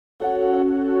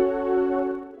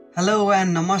Hello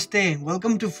and namaste.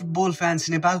 Welcome to Football Fans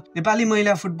Nepal. Nepali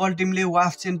महिला football टिमले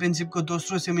वाफ च्याम्पियनशिपको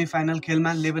दोस्रो सेमिफाइनल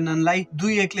खेलमा लेबननलाई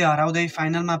 2-1 ले हराउँदै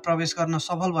फाइनलमा प्रवेश गर्न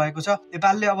सफल भएको छ।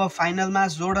 नेपालले अब फाइनलमा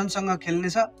जोर्डनसँग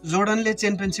खेल्नेछ। जोर्डनले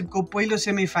च्याम्पियनशिपको पहिलो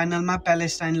सेमिफाइनलमा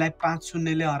प्यालेस्टाइनलाई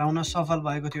 5-0 ले हराउन सफल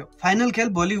भएको थियो। फाइनल खेल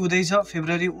भोलि हुँदैछ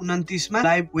फेब्रुअरी 29 मा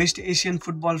live West Asian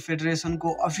football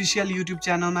फेडरेसनको official YouTube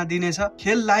च्यानलमा दिनेछ।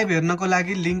 खेल लाइभ हेर्नको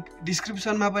लागि लिंक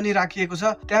डिस्क्रिप्सनमा पनि राखिएको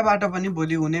छ। त्यहाँबाट पनि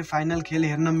भोलि हुने फाइनल खेल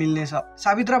हेर्न मिल्नेछ।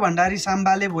 साबित्रा भण्डारी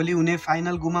साम्बाले भोलि हुने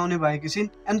फाइनल गुमाउने भएकी छिन्।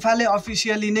 एन्फाले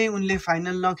अफिसियली नै उनले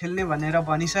फाइनल नखेल्ने भनेर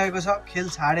भनिसकेको छ। खेल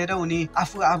छाडेर उनी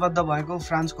आफू आबद्ध भएको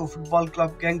फ्रान्सको फुटबल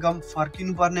क्लब ग्याङ्गम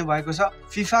फर्किनु पर्ने भएको छ।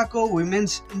 फिफाको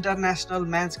वुमेन्स इन्टरनेसनल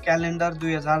म्याच क्यालेन्डर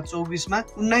 2024 मा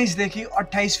 19 देखि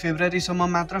 28 फेब्रुअरी सम्म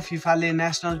मात्र फिफाले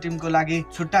नेशनल टिमको लागि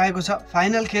छुट्याएको छ।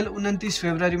 फाइनल खेल 29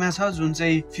 फेब्रुअरीमा छ, जुन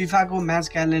चाहिँ फिफाको म्याच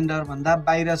क्यालेन्डर भन्दा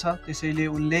बाहिर छ। त्यसैले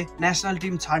उनले नेशनल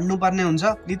टिम छाड्नु पर्ने हुन्छ।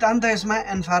 नितान्त यसमा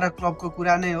एन्फा र क्लबको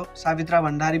कुरा नै हो। साबित्रा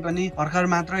भण्डारी पनि भर्खर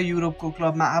मात्र युरोपको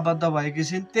क्लबमा आबद्ध भएकी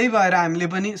छिन्। त्यही भएर हामीले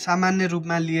पनि सामान्य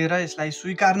रूपमा लिएर यसलाई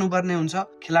स्वीकार्नु पर्ने हुन्छ।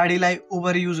 खेलाडीलाई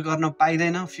ओभर युज गर्न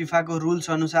पाइदैन। फिफाको रुल्स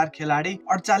अनुसार खेलाडी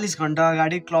 48 घण्टा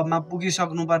अगाडि क्लबमा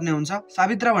पुगिसक्नु पर्ने हुन्छ।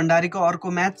 साबित्रा भण्डारीको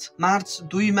अर्को म्याच मार्च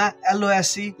 2 मा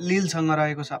एलओएससी लिलसँग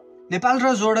रहेको छ। नेपाल र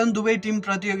जोर्डन दुवै टिम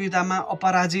प्रतियोगितामा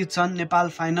अपराजित छन्। नेपाल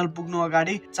फाइनल पुग्नु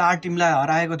अगाडि 4 टिमलाई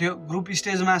हराएको थियो। ग्रुप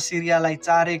स्टेजमा सिरियालाई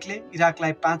 4-1 ले,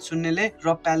 इराकलाई 5-0 ले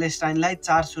र प्यालेस्टाइनलाई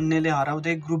 4-0 ले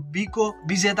हराउँदै ग्रुप बी को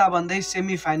विजेता बन्दै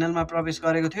सेमी फाइनलमा प्रवेश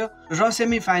गरेको थियो र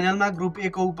सेमी फाइनलमा ग्रुप ए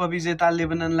को उपविजेता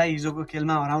लेबननलाई हिजोको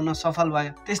खेलमा हराउन सफल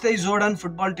भयो। त्यस्तै जोर्डन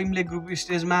फुटबल टिमले ग्रुप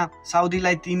स्टेजमा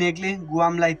साउदीलाई 3-1 ले,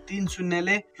 गुआमलाई 3-0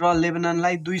 ले र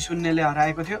लेबननलाई 2-0 ले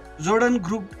हराएको थियो। जोर्डन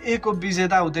ग्रुप ए को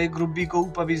विजेता हुँदै ग्रुप बी को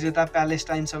उपविजेता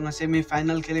प्यालेस्टाइनसँग सेमी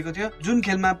फाइनल खेलेको थियो, जुन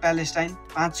खेलमा प्यालेस्टाइन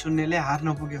 5-0 ले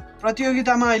हार्न पुग्यो।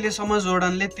 प्रतियोगितामा अहिलेसम्म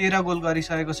जोर्डनले 13 गोल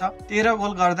गरिसकेको छ। 13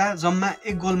 गोल गर्दा जम्मा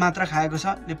 1 गोल मात्र खाएको छ।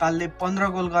 नेपालले 15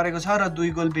 गोल गरेको छ र 2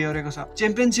 गोल बेहोरेको छ।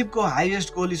 च्याम्पियनशिपको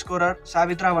हाईएस्ट गोल स्कोरर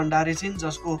साबित्रा भण्डारी छिन्,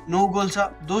 जसको 9 गोल छ।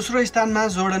 दोस्रो स्थानमा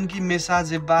जोर्डनकी मेसा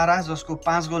जेब्बारा, जसको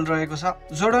 5 गोल रहेको छ।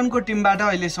 जोर्डनको टिमबाट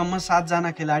अहिलेसम्म 7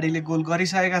 जना खेलाडीले गोल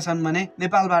गरिसकेका छन् भने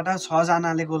नेपालबाट 6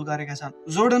 जनाले गोल गरेका छन्।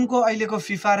 जोर्डनको अहिलेको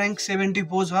फिफा र्याङ्क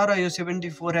 74 छ र यो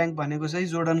 74 र्याङ्क भनेको चाहिँ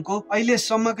जोर्डनको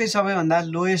अहिलेसम्मकै सबैभन्दा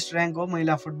लोएस्ट र्याङ्क हो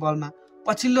महिला फुटबलमा।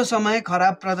 पछिल्लो समय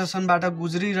खराब प्रदर्शनबाट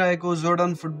गुज्रिरहेको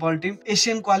जोर्डन फुटबल टिम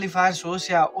एसियन क्वालिफायर्स होस्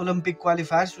या ओलम्पिक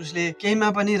क्वालिफायर्स, उसले केहीमा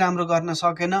पनि राम्रो गर्न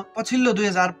सकेन। पछिल्लो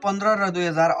 2015 र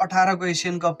 2018 को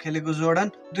एसियन कप खेलेको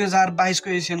जोर्डन 2022 को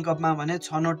एसियन कपमा भने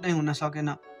छनौट नै हुन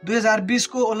सकेन। 2020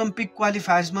 को ओलम्पिक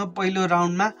क्वालिफायर्समा पहिलो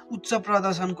राउन्डमा उच्च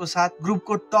प्रदर्शनको साथ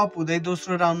ग्रुपको टप हुँदै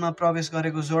दोस्रो राउन्डमा प्रवेश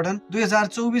गरेको जोर्डन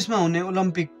 2024 मा हुने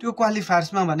ओलम्पिक त्यो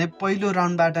क्वालिफायर्समा भने पहिलो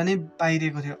राउन्डबाट नै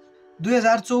बाहिरिएको थियो।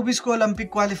 2024 को ओलम्पिक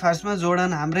क्वालिफायर्समा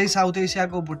जोर्डन हाम्रै साउथ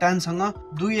एसियाको भुटानसँग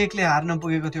 2-1 ले हार्न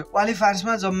पुगेको थियो।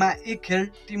 क्वालिफायर्समा जम्मा 1 खेल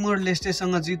टिमोर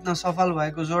लेस्टेसँग जित्न सफल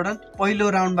भएको जोर्डन पहिलो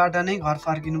राउन्डबाट नै घर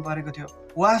फर्किनु परेको थियो।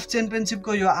 वाफ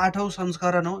च्याम्पियनशिपको यो 8औं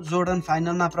संस्करण हो। जोर्डन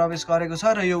फाइनलमा प्रवेश गरेको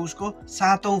छ र यो उसको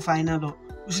 7औं फाइनल हो।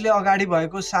 उसले अगाडि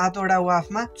भएको 7 वटा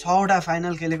वाफमा 6 वटा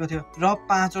फाइनल खेलेको थियो र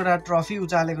 5 वटा ट्रफी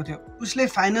उचालेको थियो। उसले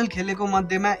फाइनल खेलेको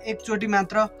मध्येमा एकचोटि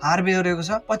मात्र हार बेहोरेको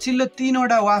छ। पछिल्लो 3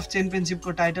 वटा वाफ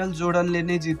च्याम्पियनशिपको टाइटल जोर्डनले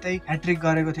नै जित्दै ह्याट्रिक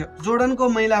गरेको थियो। जोर्डनको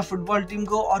महिला फुटबल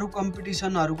टिमको अरू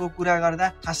कम्पिटिसनहरूको कुरा गर्दा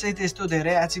खासै त्यस्तो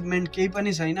धेरै अचिभमेन्ट केही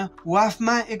पनि छैन।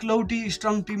 वाफमा एकलौटी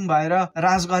स्ट्रङ टिम भएर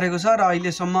राज गरेको छ र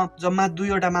अहिलेसम्म जम्मा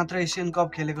 2 वटा मात्र एसियन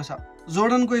कप खेलेको छ।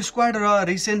 जोर्डनको स्क्वाड र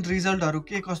रिसेन्ट रिजल्टहरू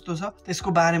के कस्तो छ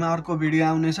त्यसको बारेमा अर्को भिडियो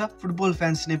आउनेछ। फुटबल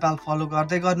फ्यान्स नेपाल फलो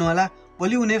गर्दै गर्नुहोला।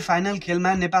 भोलि हुने फाइनल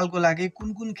खेलमा नेपालको लागि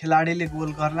कुन खेलाडीले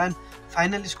गोल गर्लान्,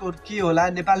 फाइनल स्कोर के होला,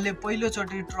 नेपालले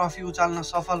पहिलोचोटि ट्रफी उचाल्न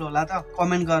सफल होला त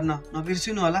कमेन्ट गर्न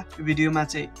नबिर्सिनु होला। यो भिडियोमा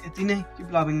चाहिँ यति नै। Keep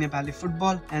loving Nepali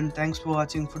football and thanks for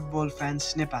watching football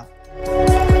fans Nepal.